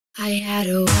I had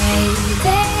a way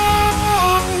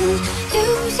then,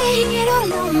 losing it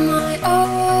all on my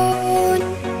own.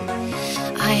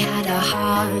 I had a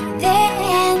heart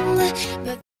then,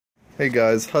 but... Hey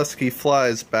guys,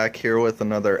 Husky-Flies back here with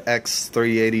another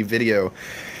X380 video.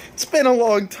 It's been a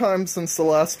long time since the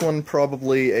last one,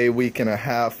 probably a week and a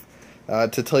half.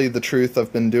 To tell you the truth,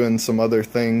 I've been doing some other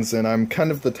things, and I'm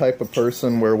kind of the type of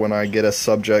person where when I get a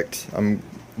subject I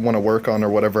want to work on or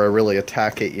whatever, I really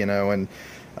attack it, you know, and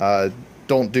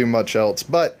don't do much else.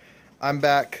 But I'm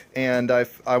back, and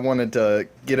I wanted to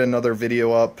get another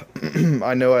video up.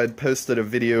 I know I'd posted a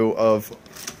video of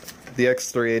the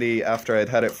X380 after I'd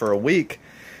had it for a week,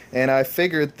 and I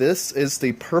figured this is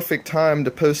the perfect time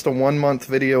to post a 1 month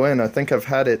video in. I think I've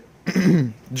had it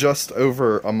just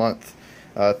over a month,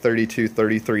 32,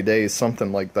 33 days,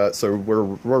 something like that, so we're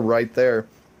right there.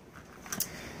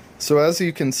 So as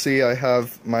you can see, I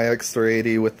have my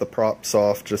X380 with the props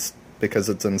off just because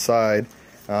it's inside,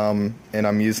 and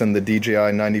I'm using the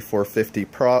DJI 9450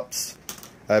 props.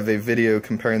 I have a video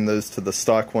comparing those to the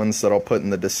stock ones that I'll put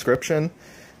in the description.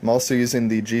 I'm also using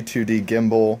the G2D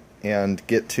gimbal and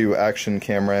Get 2 action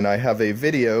camera, and I have a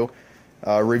video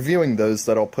reviewing those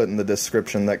that I'll put in the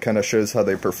description that kind of shows how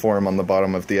they perform on the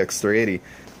bottom of the X380.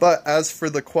 But as for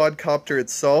the quadcopter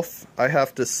itself, I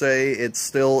have to say it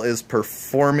still is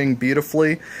performing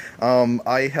beautifully.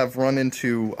 I have run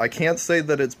into, I can't say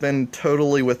that it's been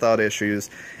totally without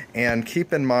issues, and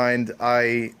keep in mind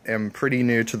I am pretty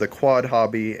new to the quad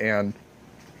hobby, and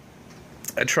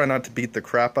I try not to beat the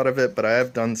crap out of it, but I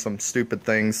have done some stupid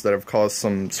things that have caused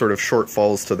some sort of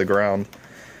shortfalls to the ground.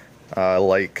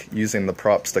 Like using the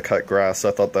props to cut grass. I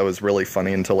thought that was really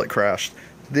funny until it crashed.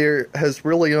 There has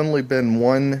really only been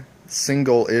one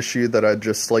single issue that I'd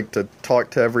just like to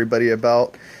talk to everybody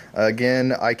about.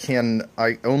 Again,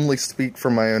 I only speak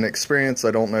from my own experience.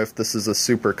 I don't know if this is a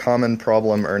super common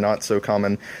problem or not so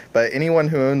common, but anyone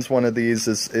who owns one of these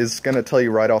is going to tell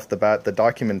you right off the bat the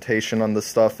documentation on this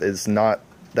stuff is not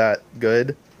that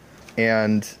good,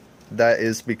 and that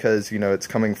is because, you know, it's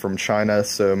coming from China,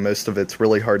 so most of it's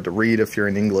really hard to read if you're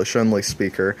an English-only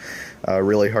speaker,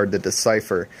 really hard to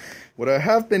decipher. What I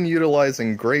have been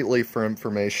utilizing greatly for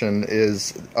information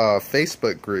is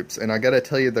Facebook groups, and I gotta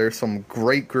tell you, there's some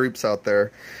great groups out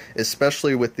there,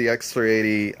 especially with the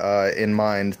X380 in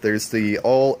mind. There's the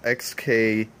All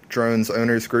XK Drones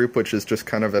Owners group, which is just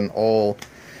kind of an all...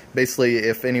 Basically,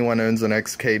 if anyone owns an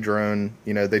XK drone,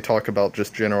 you know, they talk about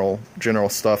just general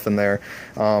stuff in there.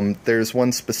 There's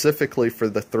one specifically for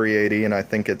the 380, and I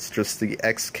think it's just the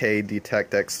XK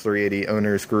Detect X380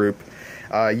 Owners Group.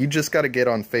 You just got to get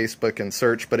on Facebook and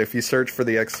search, but if you search for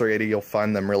the X380, you'll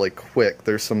find them really quick.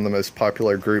 They're some of the most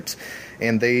popular groups,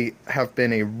 and they have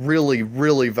been a really,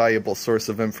 really valuable source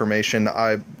of information.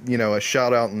 You know, a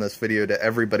shout out in this video to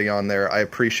everybody on there. I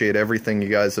appreciate everything you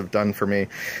guys have done for me.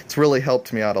 It's really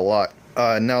helped me out a lot.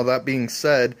 Now, that being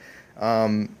said,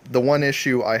 the one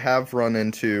issue I have run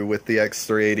into with the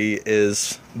X380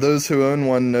 is those who own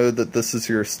one know that this is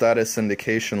your status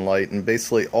indication light, and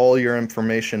basically all your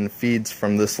information feeds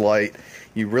from this light.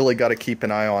 You really got to keep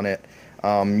an eye on it.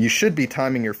 You should be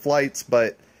timing your flights,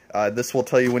 but this will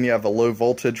tell you when you have a low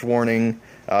voltage warning.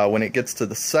 When it gets to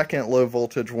the second low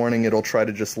voltage warning, it'll try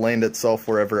to just land itself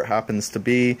wherever it happens to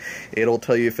be. It'll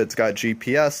tell you if it's got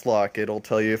GPS lock, it'll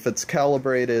tell you if it's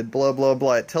calibrated, blah blah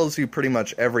blah. It tells you pretty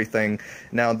much everything.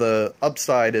 Now the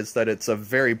upside is that it's a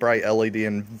very bright LED,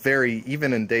 and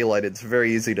even in daylight it's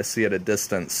very easy to see at a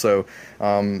distance. So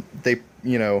they,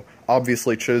 you know,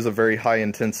 obviously chose a very high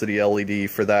intensity LED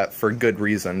for that, for good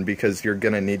reason, because you're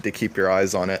gonna need to keep your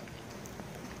eyes on it.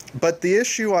 But the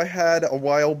issue I had a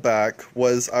while back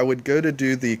was I would go to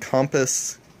do the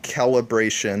compass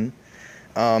calibration,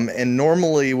 and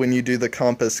normally when you do the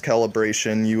compass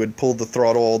calibration, you would pull the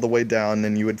throttle all the way down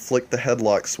and you would flick the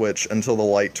headlock switch until the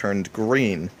light turned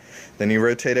green. Then you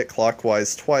rotate it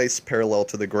clockwise twice parallel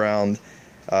to the ground.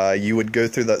 You would go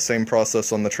through that same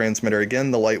process on the transmitter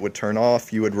again, the light would turn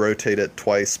off, you would rotate it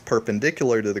twice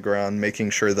perpendicular to the ground, making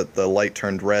sure that the light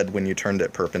turned red when you turned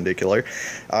it perpendicular.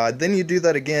 Then you do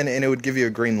that again and it would give you a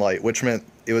green light, which meant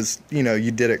it was, you know,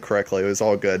 you did it correctly, it was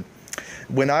all good.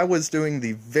 When I was doing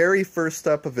the very first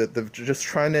step of it, just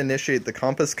trying to initiate the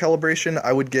compass calibration,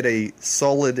 I would get a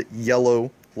solid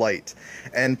yellow light.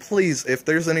 And please, if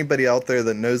there's anybody out there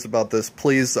that knows about this,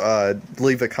 please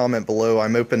leave a comment below.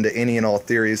 I'm open to any and all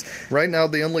theories. Right now,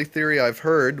 the only theory I've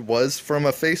heard was from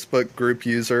a Facebook group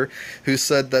user who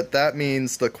said that that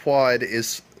means the quad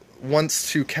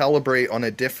wants to calibrate on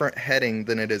a different heading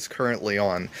than it is currently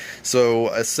on.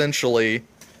 So essentially,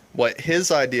 what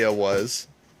his idea was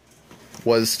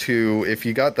to, if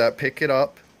you got that, pick it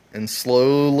up and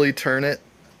slowly turn it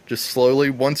Just slowly,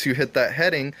 once you hit that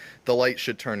heading, the light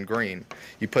should turn green.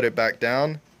 You put it back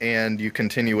down and you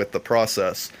continue with the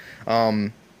process. I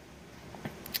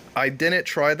didn't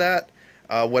try that.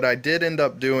 What I did end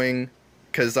up doing,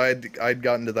 because I'd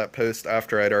gotten to that post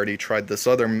after I'd already tried this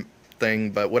other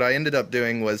thing, but what I ended up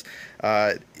doing was,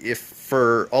 if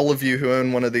for all of you who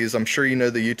own one of these, I'm sure you know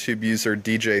the YouTube user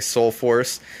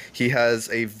DJSoulforce. He has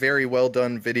a very well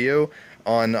done video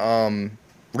on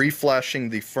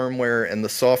reflashing the firmware and the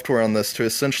software on this to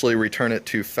essentially return it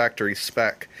to factory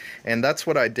spec. And that's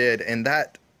what I did, and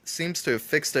that seems to have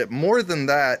fixed it. More than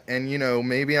that, and you know,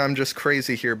 maybe I'm just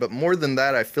crazy here, but more than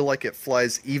that, I feel like it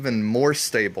flies even more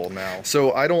stable now.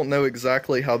 So I don't know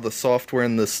exactly how the software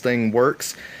in this thing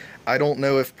works. I don't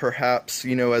know if perhaps,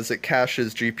 you know, as it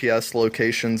caches GPS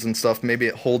locations and stuff, maybe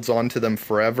it holds on to them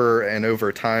forever, and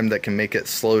over time that can make it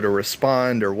slow to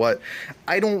respond or what.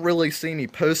 I don't really see any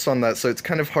posts on that, so it's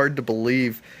kind of hard to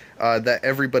believe that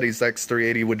everybody's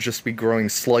X380 would just be growing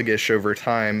sluggish over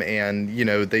time, and, you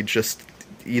know, they just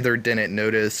either didn't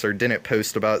notice or didn't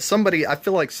post about it. Somebody, I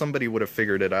feel like somebody would have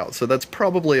figured it out, so that's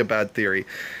probably a bad theory.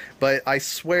 But I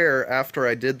swear, after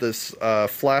I did this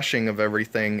flashing of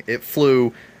everything, it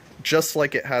flew just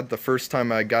like it had the first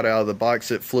time I got out of the box.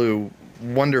 It flew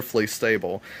wonderfully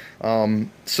stable.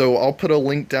 So I'll put a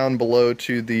link down below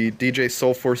to the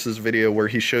DJSoulforce's video where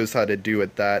he shows how to do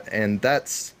it, and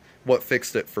that's what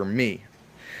fixed it for me.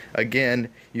 Again,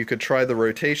 you could try the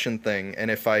rotation thing, and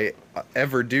if I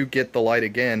ever do get the light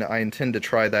again, I intend to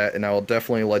try that, and I will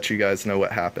definitely let you guys know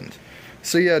what happened.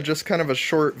 So yeah, just kind of a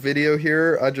short video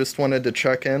here. I just wanted to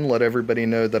check in, let everybody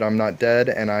know that I'm not dead,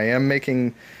 and I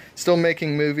am still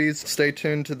making movies. Stay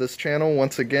tuned to this channel.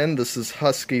 Once again, this is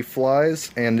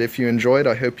Husky-Flies, and if you enjoyed,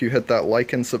 I hope you hit that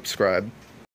like and subscribe.